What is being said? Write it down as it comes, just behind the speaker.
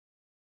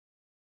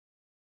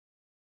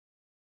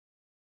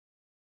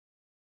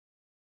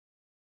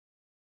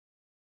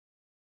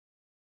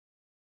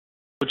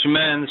With your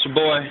man, it's your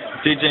boy,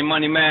 DJ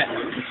Money Matt,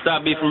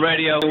 Stop Beef from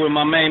Radio, with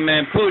my main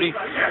man, Poodie.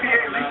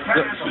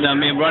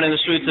 Running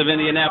the streets of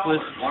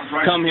Indianapolis.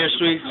 Come here,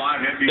 streets.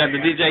 Got the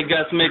DJ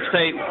Gus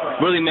mixtape,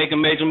 really making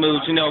major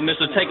moves. You know,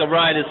 Mr. Take a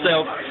Ride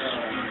itself.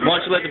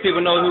 Why don't you let the people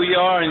know who you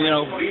are and, you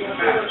know,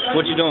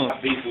 what you're doing?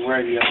 Beef from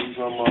Radio,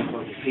 he's on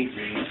motherfucking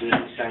pizza. You see,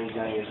 the same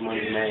thing as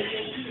Money Matt.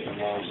 You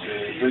know what I'm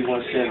saying?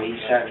 317,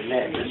 East Side of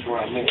that. That's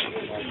where I'm at.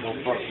 Like, don't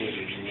fuck with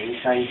me.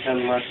 Anytime you come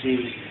to my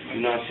city, you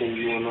know what I'm saying,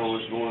 you don't know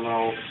what's going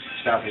on.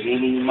 Stop at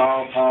any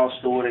mall, pawn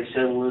store, they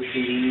sell little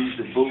CDs,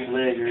 the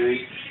bootleggers,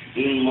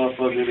 any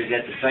motherfucker that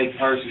got the fake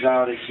purses,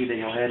 all that shit,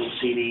 they gonna have them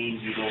CDs,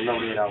 you gonna know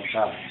that off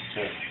top.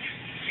 So.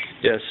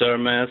 Yes, sir,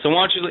 man. So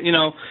why don't you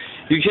know,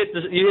 you hit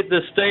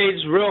the stage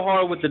real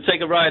hard with the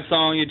Take a Ride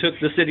song. You took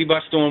the city by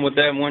storm with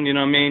that one, you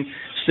know what I mean?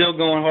 Still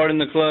going hard in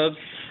the clubs.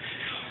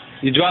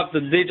 You dropped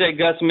the DJ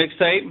Gus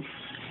mixtape.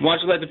 Why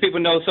don't you let the people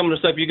know some of the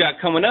stuff you got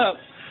coming up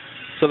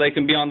so they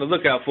can be on the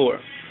lookout for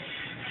it?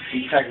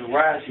 She take a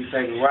ride,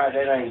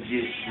 that ain't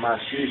just my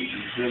shit,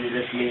 you feel me?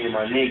 That's me and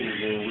my niggas,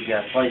 and we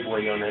got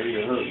Playboy on there, he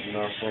the hook, you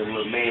know what I'm saying?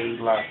 Little man,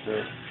 he's locked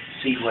up,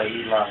 Seaway,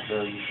 he's locked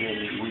up, you feel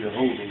me? We the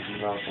hooligans,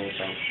 you know what I'm saying?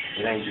 So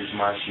it ain't just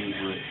my shit,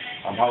 but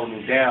I'm holding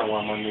it down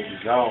while my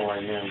niggas gone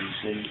right now, you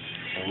see?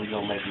 And we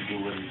gonna make it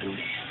do what it do.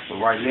 But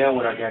right now,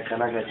 what I got the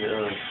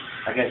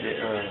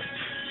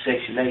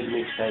Section 8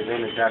 mixtape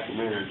and the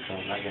documentary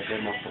coming. I got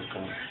that motherfucker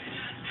coming.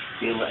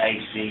 Still with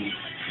HD.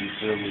 You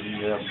feel me? He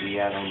helped me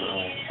out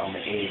on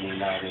the editing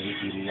and all that. He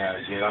give me out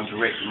of jail. I'm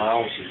directing my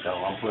own shit though.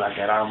 I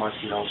got all my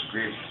shit on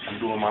script. I'm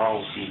doing my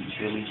own shit. You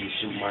feel me?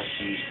 Just shoot my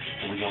shit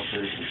and we gonna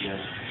put it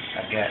together.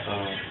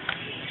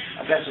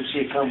 I got some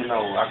shit coming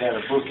on. I got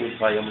a book in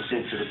play. I'm gonna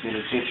send to the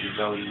penitentiary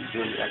though. You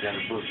feel me? I got a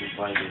book in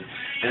play.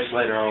 That's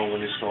later on when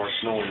it starts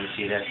snowing and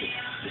shit after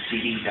the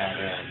CD died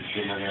out. You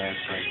feel my ass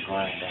start to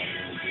grind down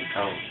and get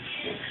cold.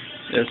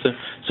 Yeah. Yes, sir.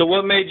 So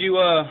what made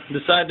you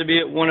decide to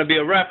want to be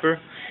a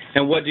rapper?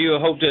 And what do you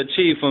hope to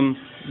achieve from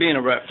being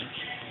a rapper?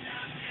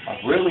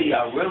 I really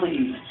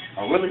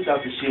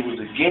thought this shit was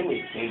a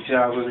gimmick until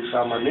I really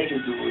saw my niggas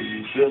do it.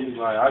 You feel me?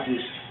 Like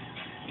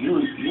you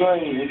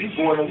ain't when you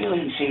growing up, you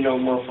ain't seen no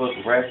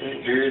motherfucking rapper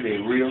here that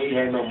really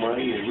had no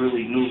money and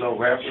really knew no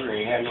rapper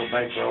and had no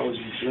bankrolls.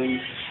 You feel me?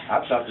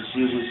 I thought the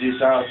shit was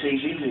just all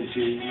TV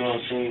until you know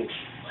what I'm saying.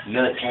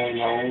 Nut came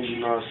home,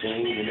 you know what I'm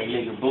saying, and that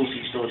nigga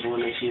Boosie started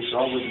doing that shit, so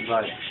I was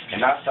like,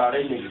 and I saw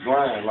that nigga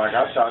grind, like,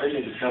 I saw that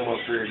nigga come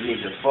up here,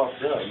 nigga, fucked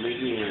up,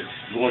 nigga, and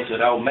going to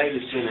the Omega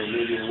Center,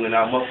 nigga, when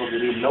our motherfucker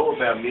didn't know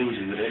about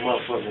music, but that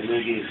motherfucker,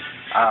 nigga,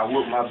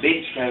 What My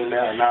Bitch came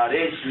out, and all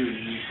that shit,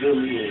 you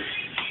feel me,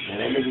 and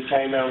that nigga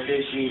came out with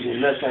that shit, and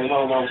Nut came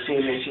home, I was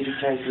seeing that shit, he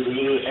came through the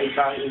hood,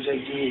 8,000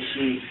 MJT and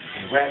shit,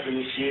 and rapping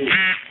and shit,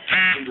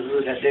 through the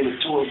hood, got them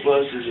tour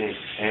buses and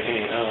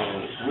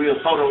real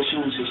photo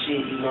shoots and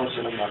shit, you know what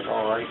I'm saying? I'm like,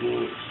 all right,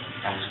 then.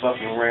 I was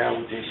fucking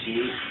around with this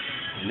shit,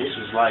 and this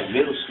was like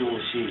middle school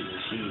shit,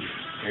 and shit.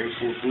 Ever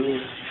since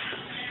then, I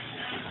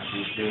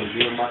just been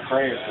doing my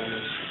craft on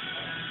this.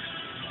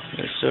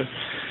 Yes, sir.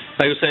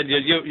 Like I said,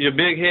 your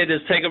big hit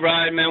is Take a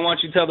Ride, man. Why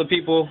don't you tell the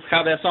people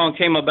how that song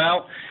came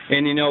about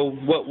and, you know,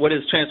 what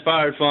has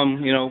transpired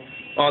from, you know,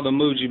 all the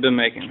moves you've been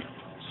making?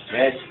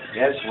 That's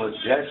crazy.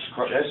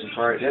 Cause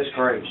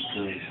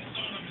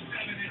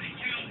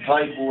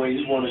Playboy,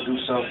 he want to do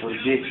something for the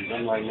bitches.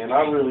 I'm like, man,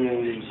 I really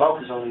ain't even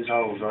focused on these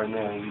hoes right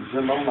now. You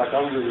feel me? I'm like, I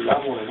want a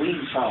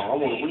weed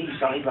song. He's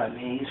like,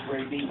 man, it's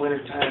ready to be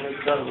wintertime. Let's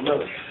go.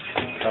 Look.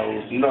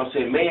 So, you know what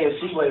I'm saying? Man,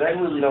 Seaway, they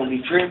really don't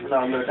be tripping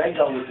on nothing. They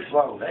go with the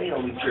flow. They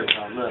don't be tripping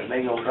on nothing.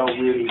 They gonna go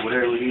with it,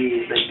 whatever it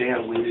is. They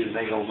down with it, and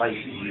they gonna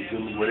lace it. You feel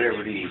me?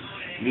 Whatever it is.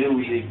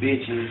 Music,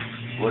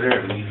 bitches,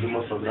 whatever. You feel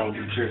me? Motherfucker don't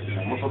be tripping.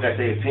 Motherfucker got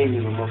their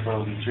opinion, but motherfucker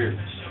don't be tripping.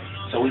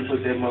 So we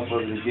put that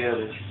motherfucker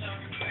together.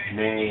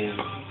 Man,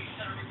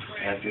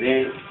 after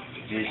that,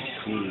 just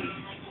shit.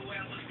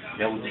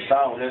 That was the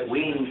song.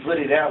 We didn't put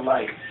it out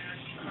like,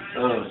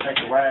 Take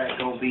a Ride,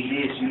 gonna be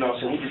this, you know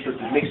what I'm saying? We just put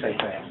the mixtape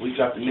out. We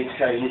dropped the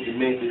mixtape, went to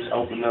Memphis,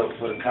 opened up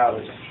for the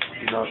college,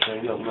 you know what I'm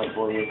saying? We opened up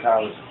for the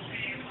college.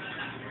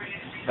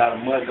 About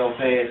a month go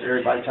past,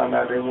 everybody talking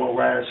about they want to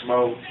ride and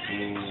smoke,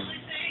 and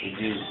it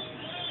just,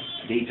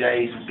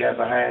 DJs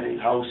got behind it,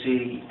 whole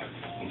city,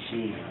 and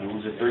shit. It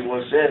was a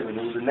 317,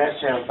 it was a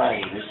Nashtown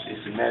thing.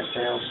 It's a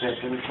Nashtown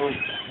Central Crew.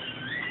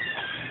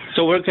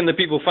 So where can the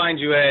people find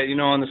you at, you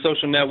know, on the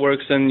social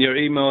networks and your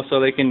email so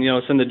they can, you know,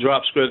 send the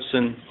drop scripts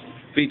and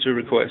feature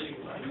requests?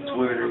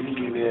 Twitter, you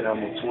can get that on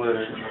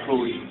Twitter,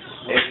 Poodie,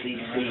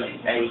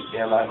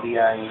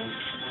 SEC8LIVIN.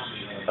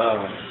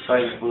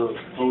 Facebook,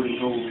 Poodie,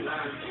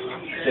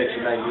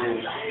 Section 8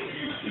 Minutes.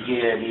 You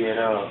get me at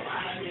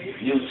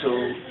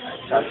YouTube,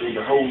 type in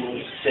the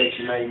Hulu,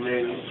 Section 8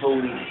 Minutes,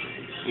 Poodie,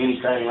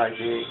 anything like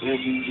that,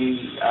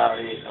 MGG, all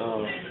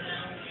that.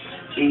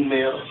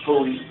 Email,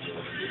 Poodie,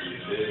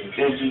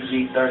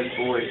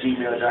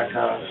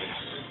 mgg34@gmail.com.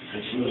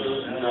 And shit, you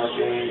know what I'm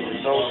saying?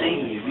 You don't see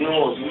me.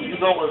 You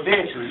know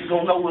eventually. You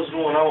don't know what's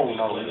going on,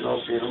 though. You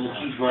know what I'm saying? I'm going to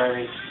keep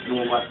grinding,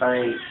 doing my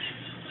thing.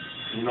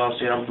 You know what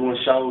I'm saying? I'm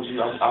doing shows. You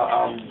know,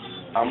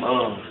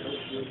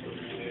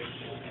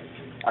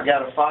 I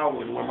got a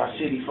following where my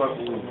city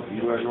fucking with me.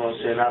 You know what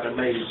I'm saying? I done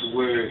made it to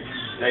where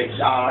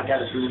all I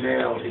gotta do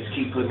now is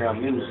keep putting out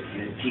music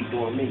and keep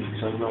doing me.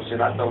 So, you know what I'm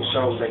saying? I throw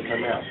shows that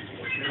come out.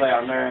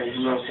 Cloud 9,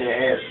 you know what I'm saying,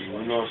 ask me,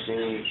 you know what I'm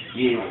saying?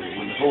 Yeah,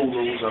 when the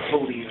Hoodlums or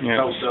Poodie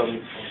throw something,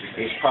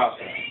 it's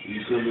profit.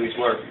 You feel me? It's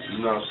working.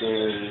 You know what I'm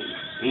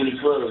saying? Any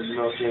club, you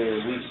know what I'm saying?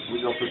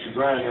 We gonna put the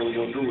grind and we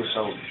gonna do it.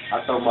 So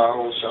I throw my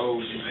own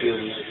shows, you feel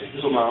me?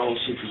 Put my own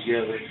shit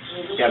together.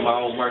 Got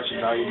my own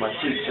merchandise, my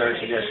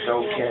t-shirts, I got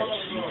stove caps,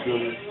 you feel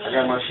me? I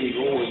got my shit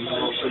going, you know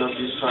what I'm saying? I'm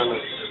just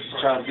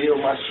trying to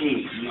build my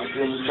shit, you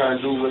feel me? Trying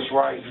to do what's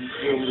right, you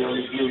feel me? On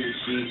this music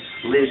shit,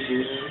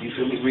 listen, you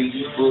feel me? Read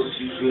these books,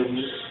 you feel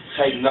me?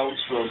 Take notes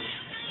from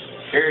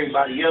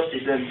everybody else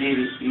that done did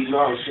it, you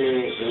know what I'm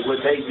saying, and what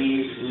they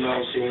did, you know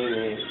what I'm saying,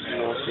 and, you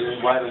know what I'm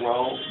saying, right or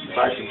wrong,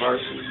 vice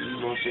versa, you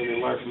know what I'm saying,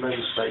 and learn from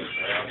every state,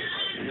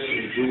 and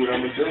do what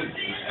I'm going to do.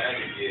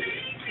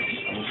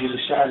 I'm going to give it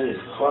a shot at it.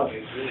 Fuck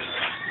it.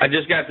 I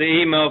just got the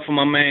email from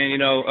my man,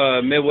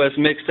 Midwest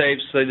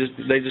Mixtapes.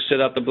 They just shut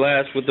out the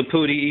blast with the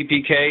Poodie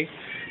EPK.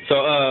 So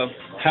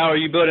how are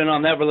you building on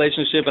that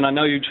relationship? And I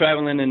know you're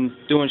traveling and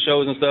doing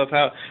shows and stuff.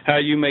 How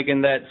are you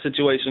making that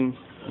situation,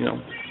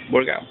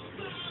 work out?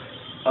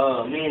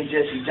 Me and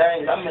Jesse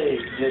James, I met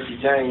Jesse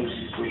James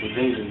with the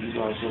Visa, you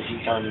know what I'm saying?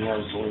 She turned me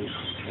on to him.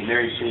 And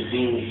ever since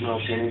then, you know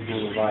what I'm saying, it's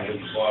been like,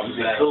 we've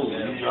been cool,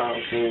 you know what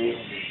I'm saying?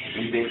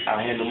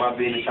 I handle my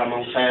business, I'm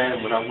on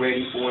time, when I'm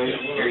ready for it,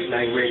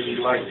 everything ready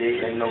like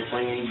that, ain't no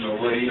playing, you know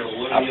what I mean?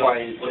 I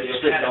probably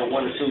slipped on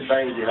one or two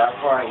things that I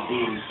probably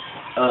didn't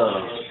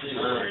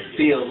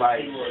feel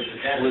like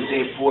was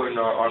important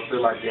or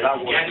feel like that I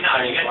wanted to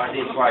change, so I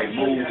didn't probably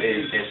move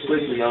as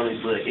quickly on it,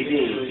 but it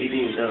didn't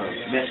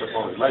mess up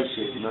on the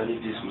relationship,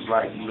 it just was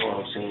like, you know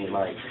what I'm saying,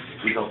 like,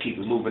 we gonna keep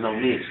it moving on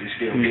this, we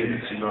still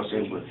business, you know what I'm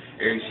saying, but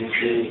ever since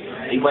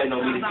then, he waiting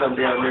on me to come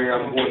down there,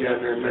 I'm going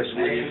down there and mess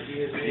with him,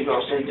 you know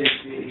what I'm saying,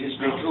 it just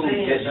been cool,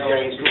 Jesse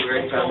James cool,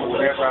 every time,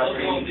 whenever I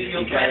see him,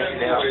 he cash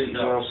it out, you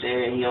know what I'm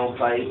saying, he don't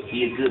fight,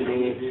 he a good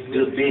man,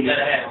 good business, you know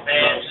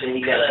what I'm saying,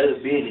 he got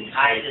good business.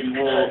 You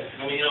want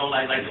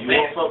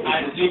fuck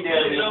with you, get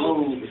down in the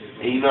mood,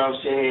 and you know what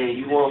I'm saying,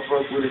 you want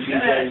fuck with a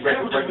DJ,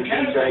 record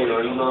DJ,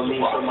 or you know what I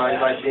mean, somebody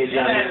like that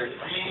down there,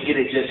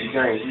 get it Jesse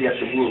James, he got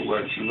the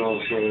woodworks, you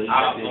know what I'm saying,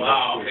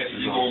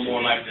 you want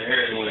more like the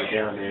hair,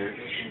 down there,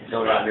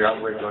 go down there, I'm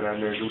ready to go down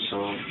there and do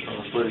some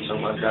footage on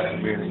my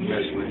documentary and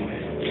mess with him,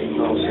 and you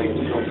know what I'm saying,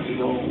 you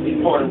know,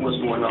 be part of what's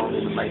going on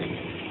in the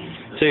making.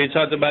 So you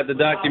talked about the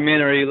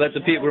documentary.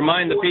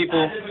 Remind the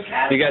people,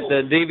 you got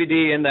the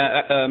DVD and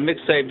the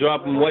mixtape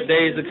dropping. What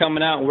days are coming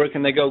out, and where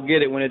can they go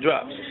get it when it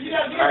drops?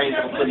 I ain't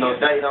gonna put no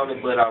date on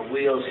it, but I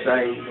will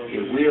say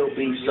it will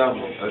be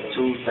summer of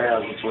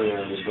 2012.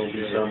 It's gonna be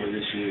summer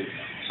this year.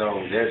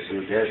 So that's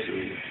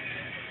official.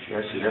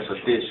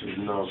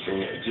 You know what I'm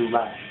saying?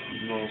 July.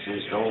 You know what I'm saying?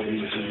 It's gonna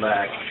be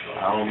July.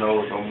 I don't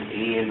know if I'm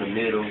in the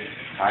middle.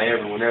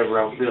 However,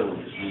 whenever I'm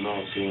feeling it. You know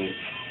what I'm saying?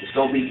 It's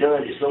gonna be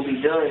done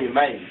in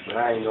May, but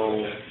I ain't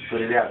gonna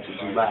put it out to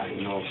July,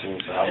 you know what I'm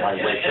saying? So I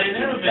might wait till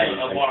the day and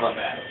say, fuck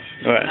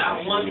it. Right.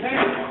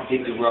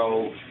 Hit the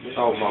road,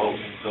 go on.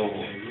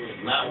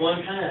 Not one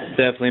time.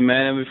 Definitely,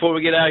 man. And before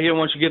we get out here, I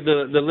want you to give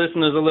the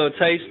listeners a little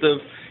taste of,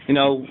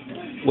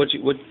 what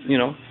you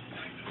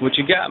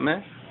got,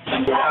 man.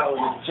 I was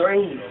a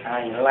dream,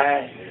 I ain't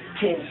lying.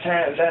 10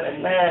 times out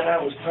of 9, I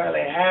was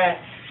probably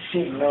high.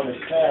 Sitting on the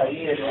cloud,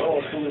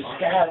 going through the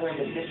sky,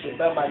 reminiscing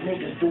about my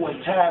niggas doing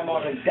time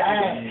on the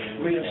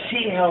dime. Real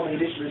shit, homie,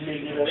 this little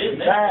nigga done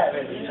survive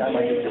every time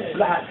I hit the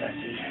block. I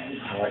see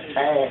hard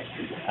time.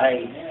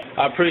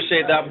 I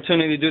appreciate the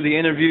opportunity to do the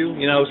interview.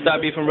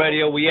 Stop Beefing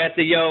Radio. We at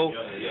the Yo,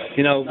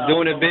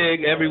 doing it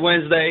big every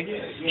Wednesday.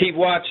 Keep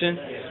watching.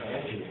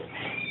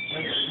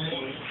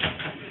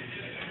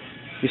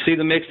 You see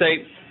the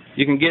mixtape?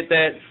 You can get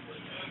that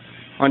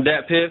on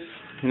Dat Piff.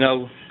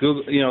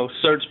 Google,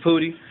 search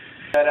Poodie.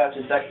 Shout out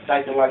to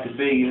thinking like a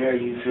billionaire,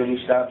 you feel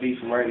me? Stop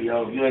Beefing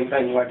Radio. If you ain't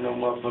thinking like no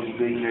motherfucking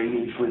billionaire,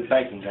 you need to quit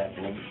thinking,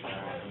 goddamn.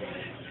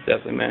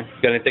 Definitely, man.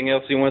 Got anything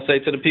else you want to say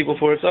to the people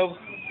before it's over?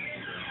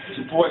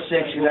 Support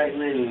Section 8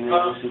 Living,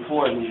 man.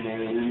 Support me,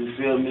 man. You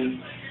feel me?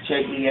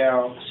 Check me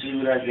out. See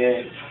what I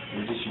got.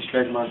 And just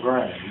respect my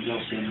grind. You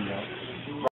don't see me out.